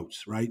Vikings'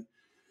 throats, right?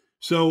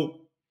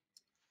 So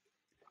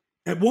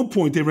at one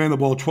point, they ran the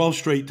ball 12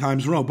 straight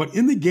times in a row. But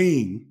in the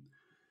game,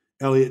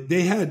 Elliot,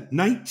 they had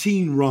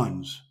 19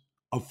 runs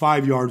of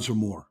 5 yards or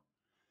more.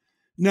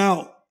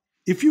 Now,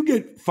 if you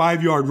get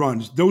 5-yard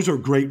runs, those are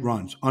great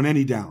runs on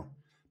any down.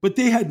 But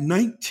they had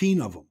 19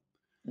 of them.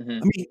 Mm-hmm.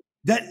 I mean,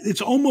 that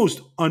it's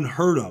almost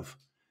unheard of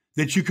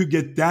that you could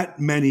get that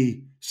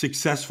many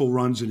successful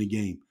runs in a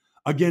game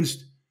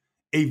against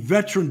a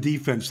veteran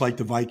defense like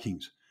the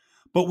Vikings.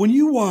 But when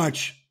you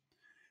watch,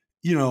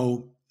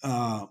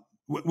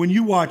 when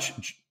you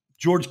watch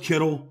George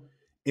Kittle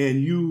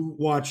and you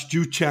watch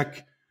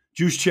Juszczyk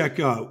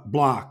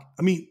block,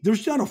 I mean,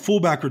 there's not a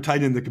fullback or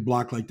tight end that could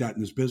block like that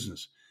in this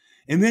business.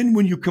 And then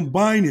when you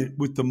combine it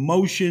with the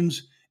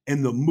motions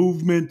and the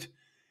movement,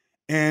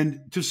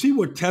 and to see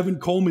what Tevin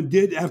Coleman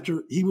did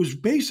after he was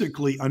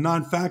basically a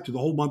non-factor the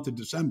whole month of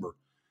December,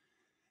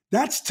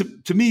 that's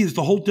to me is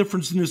the whole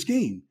difference in this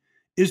game,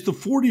 is the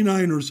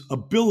 49ers'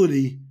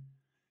 ability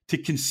to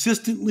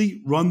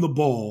consistently run the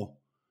ball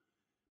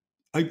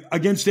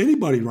against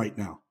anybody right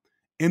now.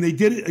 And they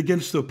did it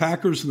against the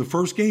Packers in the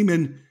first game.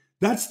 And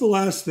that's the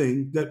last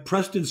thing that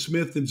Preston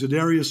Smith and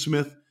Zadarius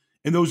Smith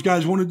and those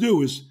guys want to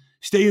do is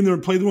stay in there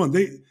and play the run.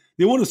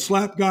 They want to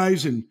slap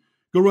guys and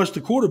go rush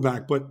the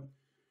quarterback, but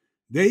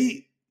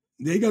they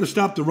got to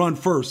stop the run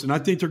first. And I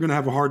think they're going to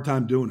have a hard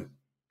time doing it.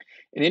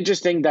 An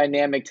interesting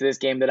dynamic to this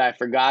game that I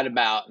forgot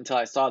about until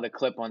I saw the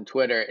clip on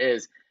Twitter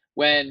is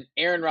when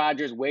Aaron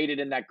Rodgers waited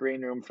in that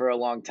green room for a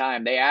long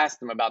time, they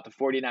asked him about the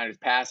 49ers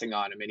passing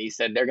on him, and he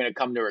said they're going to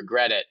come to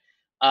regret it.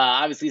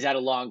 Obviously, he's had a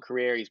long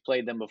career. He's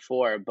played them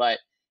before, but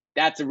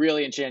that's a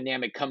really interesting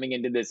dynamic coming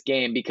into this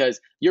game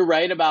because you're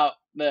right about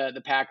the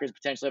Packers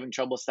potentially having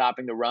trouble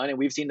stopping the run, and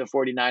we've seen the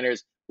 49ers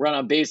run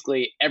on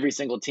basically every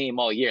single team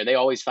all year. They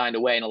always find a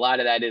way, and a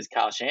lot of that is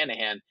Kyle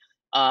Shanahan.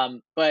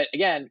 But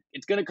again,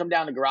 it's going to come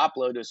down to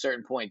Garoppolo to a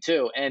certain point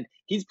too. And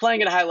he's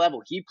playing at a high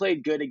level. He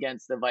played good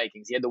against the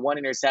Vikings. He had the one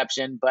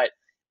interception, but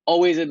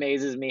always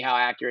amazes me how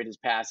accurate his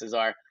passes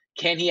are.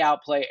 Can he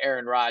outplay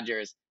Aaron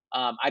Rodgers?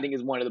 I think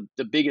is one of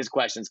the biggest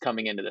questions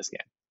coming into this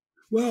game.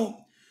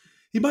 Well,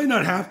 he might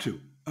not have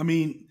to. I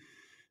mean,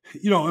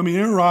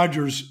 Aaron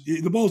Rodgers,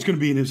 the ball's going to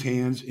be in his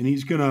hands and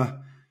he's going to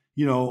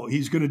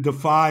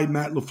defy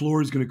Matt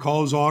LaFleur. He's going to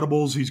call his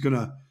audibles. He's going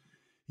to,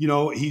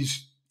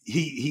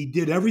 He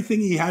did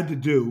everything he had to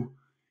do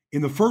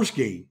in the first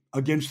game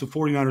against the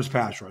 49ers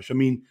pass rush. I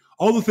mean,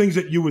 all the things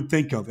that you would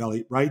think of,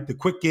 Elliot, right? The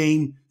quick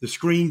game, the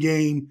screen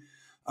game,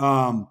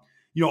 all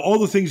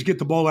the things get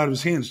the ball out of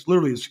his hands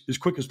literally as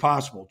quick as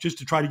possible just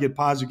to try to get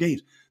positive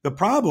gains. The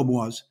problem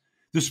was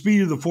the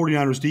speed of the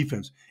 49ers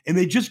defense, and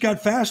they just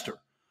got faster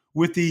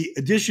with the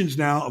additions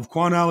now of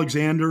Quan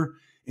Alexander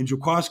and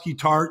Jaquiski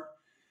Tart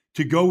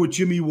to go with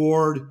Jimmy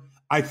Ward.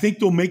 I think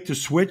they'll make the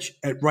switch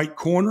at right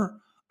corner.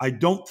 I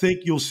don't think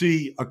you'll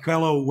see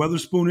Akello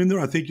Weatherspoon in there.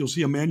 I think you'll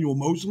see Emmanuel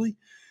Mosley.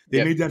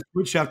 They made that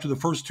switch after the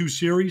first two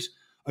series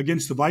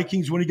against the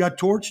Vikings when he got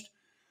torched.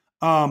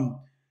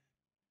 Aaron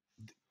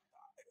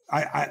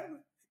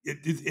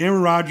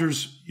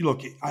Rodgers,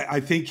 look, I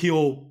think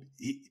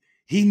he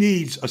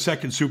needs a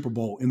second Super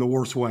Bowl in the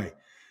worst way.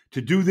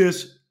 To do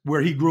this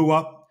where he grew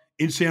up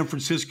in San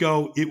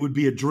Francisco, it would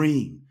be a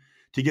dream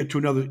to get to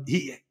another.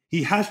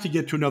 He has to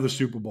get to another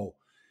Super Bowl.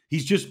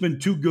 He's just been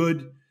too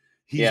good.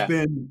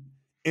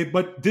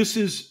 But this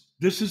is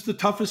the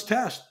toughest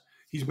test.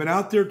 He's been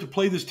out there to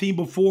play this team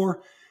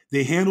before.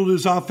 They handled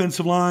his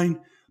offensive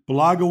line.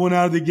 Balaga went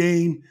out of the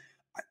game.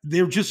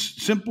 They're just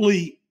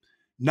simply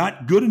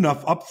not good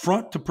enough up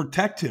front to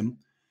protect him.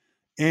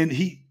 And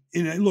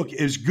look,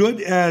 as good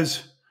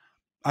as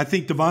I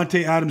think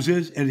Devontae Adams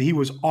is, and he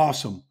was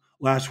awesome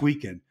last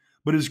weekend,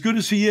 but as good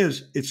as he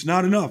is, it's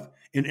not enough.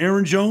 And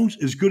Aaron Jones,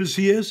 as good as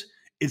he is,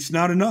 it's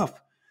not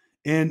enough.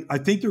 And I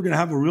think they're going to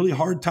have a really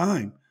hard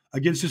time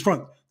against his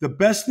front. The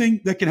best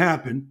thing that can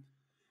happen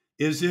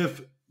is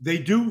if they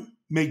do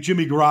make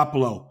Jimmy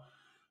Garoppolo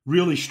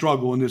really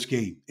struggle in this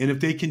game. And if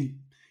they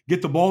can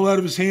get the ball out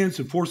of his hands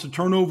and force a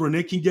turnover and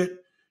they can get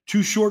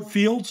two short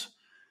fields,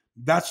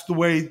 that's the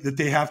way that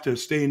they have to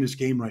stay in this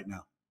game right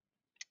now.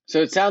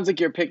 So it sounds like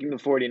you're picking the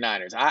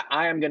 49ers.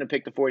 I am going to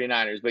pick the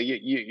 49ers, but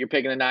you're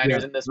picking the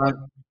Niners in this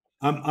one?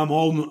 I'm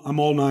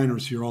all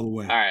Niners here all the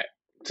way. All right.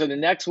 So the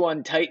next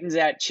one, Titans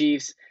at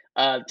Chiefs.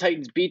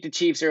 Titans beat the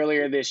Chiefs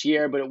earlier this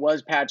year, but it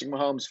was Patrick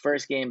Mahomes'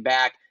 first game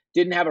back.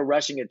 Didn't have a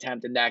rushing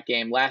attempt in that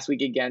game. Last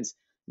week against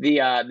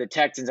the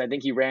Texans, I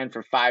think he ran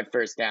for 5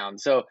 first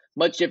downs. So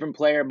much different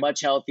player,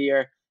 much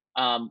healthier.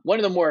 One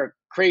of the more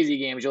crazy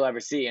games you'll ever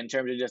see in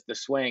terms of just the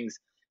swings.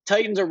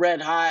 Titans are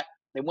red hot.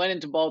 They went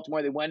into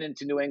Baltimore. They went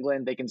into New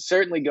England. They can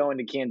certainly go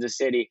into Kansas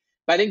City.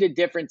 But I think the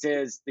difference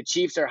is the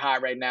Chiefs are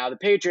hot right now. The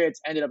Patriots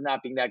ended up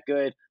not being that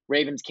good.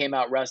 Ravens came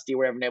out rusty.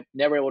 We're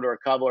never able to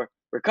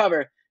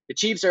recover. The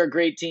Chiefs are a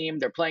great team.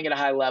 They're playing at a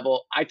high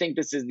level. I think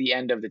this is the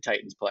end of the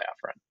Titans playoff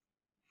run.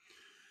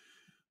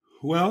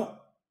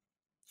 Well,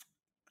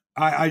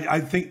 I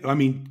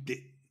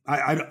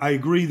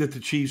agree that the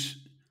Chiefs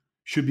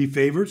should be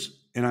favorites,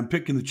 and I'm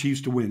picking the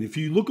Chiefs to win. If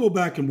you go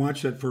back and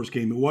watch that first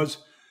game, it was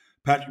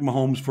Patrick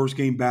Mahomes' first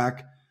game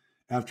back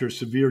after a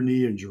severe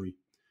knee injury.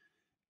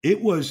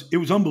 It was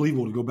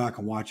unbelievable to go back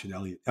and watch it,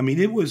 Elliot. I mean,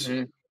 it was.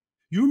 Mm-hmm.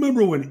 You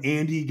remember when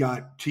Andy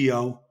got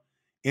T.O.,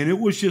 and it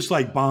was just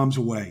like bombs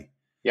away.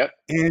 Yep.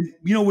 And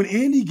when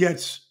he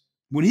gets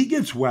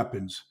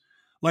weapons,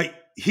 like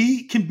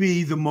he can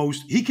be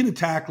he can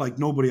attack like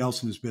nobody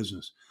else in this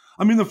business.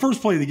 I mean, the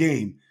first play of the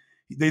game,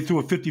 they threw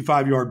a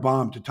 55-yard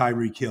bomb to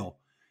Tyreek Hill,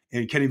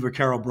 and Kenny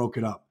Vaccaro broke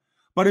it up.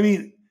 But, I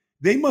mean,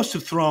 they must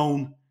have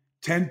thrown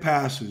 10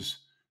 passes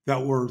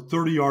that were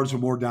 30 yards or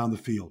more down the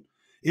field.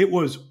 It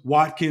was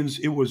Watkins,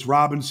 it was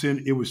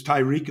Robinson, it was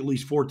Tyreek at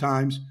least 4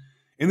 times,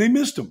 and they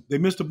missed them. They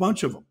missed a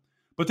bunch of them.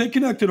 But they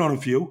connected on a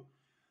few.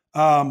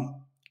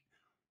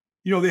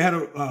 They had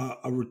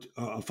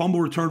a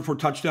fumble return for a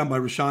touchdown by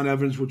Rashaan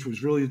Evans, which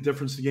was really the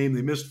difference in the game.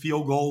 They missed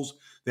field goals.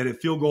 They had a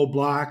field goal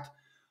blocked.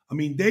 I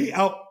mean,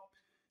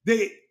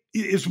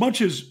 as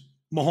much as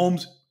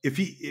Mahomes,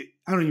 I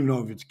don't even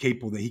know if it's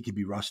capable that he could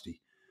be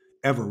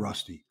ever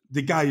rusty.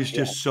 The guy is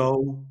just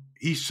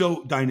he's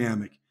so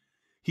dynamic.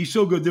 He's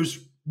so good. There's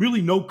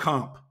really no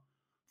comp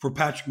for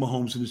Patrick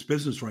Mahomes in this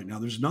business right now.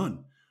 There's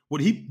none.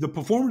 The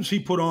performance he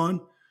put on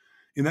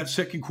in that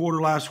second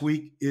quarter last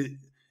week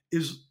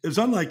is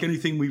unlike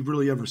anything we've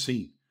really ever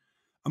seen.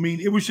 I mean,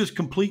 it was just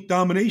complete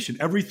domination.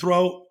 Every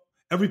throw,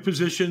 every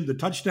position, the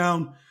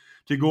touchdown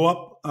to go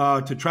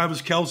up to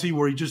Travis Kelce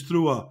where he just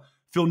threw a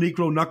Phil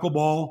Niekro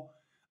knuckleball.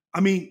 I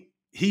mean,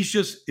 he's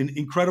just an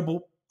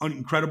incredible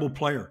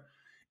player.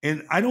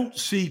 And I don't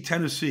see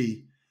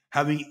Tennessee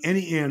having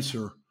any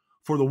answer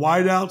for the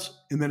wideouts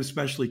and then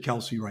especially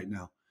Kelce right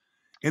now.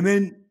 And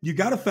then you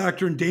got to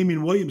factor in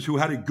Damian Williams, who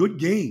had a good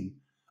game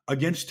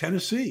against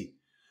Tennessee.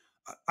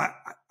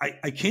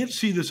 I can't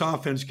see this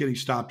offense getting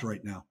stopped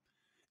right now.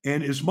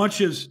 And as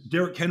much as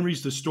Derrick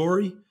Henry's the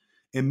story,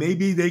 and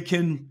maybe they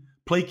can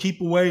play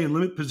keep away and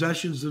limit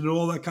possessions and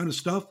all that kind of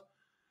stuff,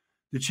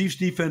 the Chiefs'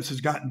 defense has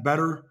gotten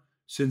better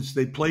since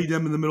they played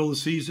them in the middle of the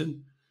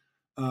season.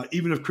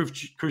 Even if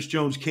Chris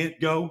Jones can't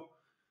go,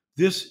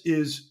 this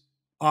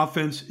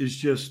offense is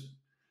just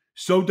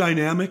so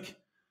dynamic.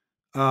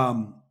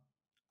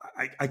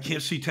 I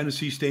can't see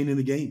Tennessee staying in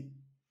the game.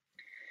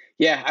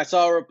 Yeah, I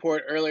saw a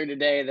report earlier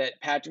today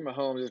that Patrick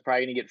Mahomes is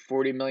probably going to get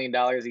 $40 million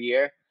a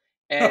year.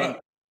 And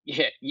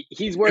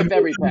he's worth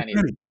every penny.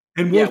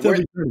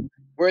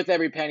 Worth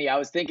every penny. I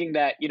was thinking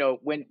that,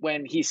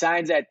 when he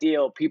signs that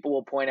deal, people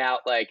will point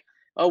out like,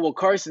 oh, well,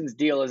 Carson's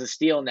deal is a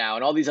steal now,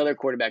 and all these other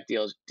quarterback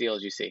deals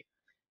you see.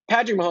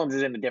 Patrick Mahomes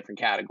is in a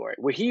different category.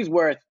 What he's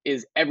worth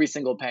is every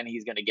single penny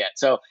he's going to get.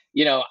 So,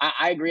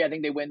 I agree. I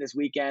think they win this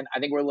weekend. I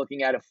think we're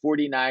looking at a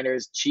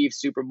 49ers Chiefs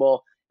Super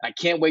Bowl. I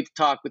can't wait to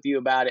talk with you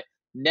about it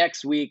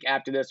next week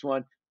after this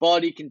one.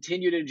 Baldy,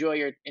 continue to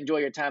enjoy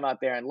your time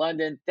out there in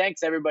London.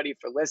 Thanks, everybody,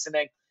 for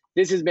listening.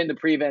 This has been the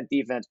Prevent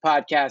Defense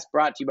podcast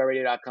brought to you by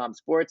Radio.com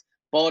Sports.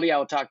 Baldy, I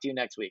will talk to you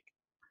next week.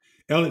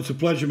 Elliot, it's a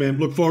pleasure, man.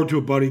 Look forward to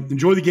it, buddy.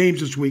 Enjoy the games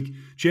this week.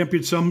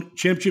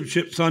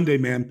 Championship Sunday,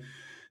 man.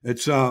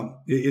 It's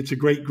a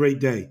great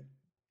day.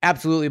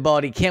 Absolutely,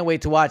 Baldy. Can't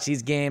wait to watch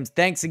these games.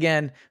 Thanks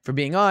again for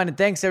being on, and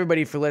thanks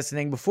everybody for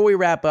listening. Before we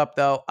wrap up,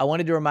 though, I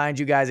wanted to remind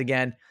you guys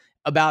again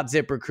about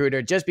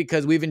ZipRecruiter, just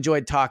because we've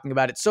enjoyed talking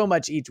about it so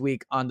much each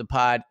week on the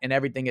pod and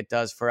everything it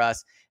does for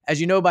us.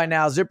 As you know by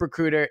now,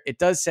 ZipRecruiter, it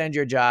does send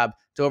your job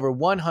to over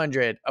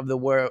 100 of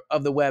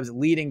the web's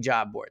leading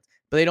job boards.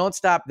 But they don't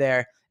stop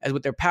there, as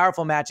with their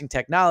powerful matching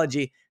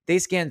technology, they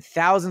scan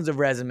thousands of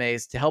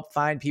resumes to help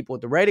find people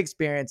with the right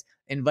experience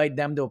and invite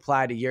them to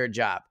apply to your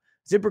job.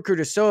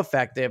 ZipRecruiter is so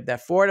effective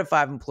that 4 out of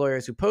 5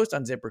 employers who post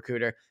on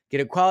ZipRecruiter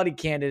get a quality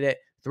candidate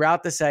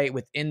throughout the site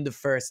within the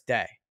first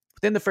day.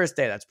 Within the first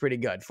day, that's pretty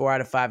good. 4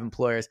 out of 5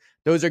 employers.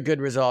 Those are good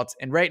results.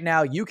 And right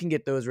now, you can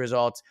get those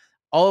results.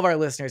 All of our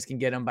listeners can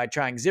get them by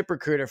trying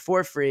ZipRecruiter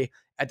for free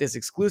at this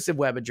exclusive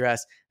web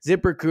address,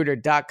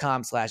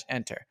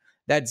 ZipRecruiter.com/enter.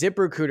 That's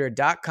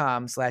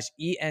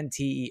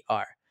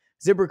ZipRecruiter.com/ENTER.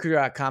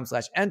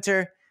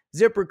 ZipRecruiter.com/enter.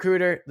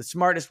 ZipRecruiter, the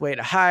smartest way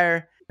to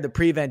hire. The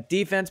Prevent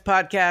Defense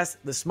podcast,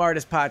 the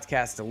smartest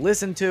podcast to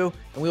listen to.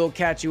 And we will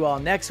catch you all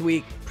next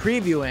week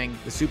previewing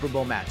the Super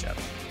Bowl matchup.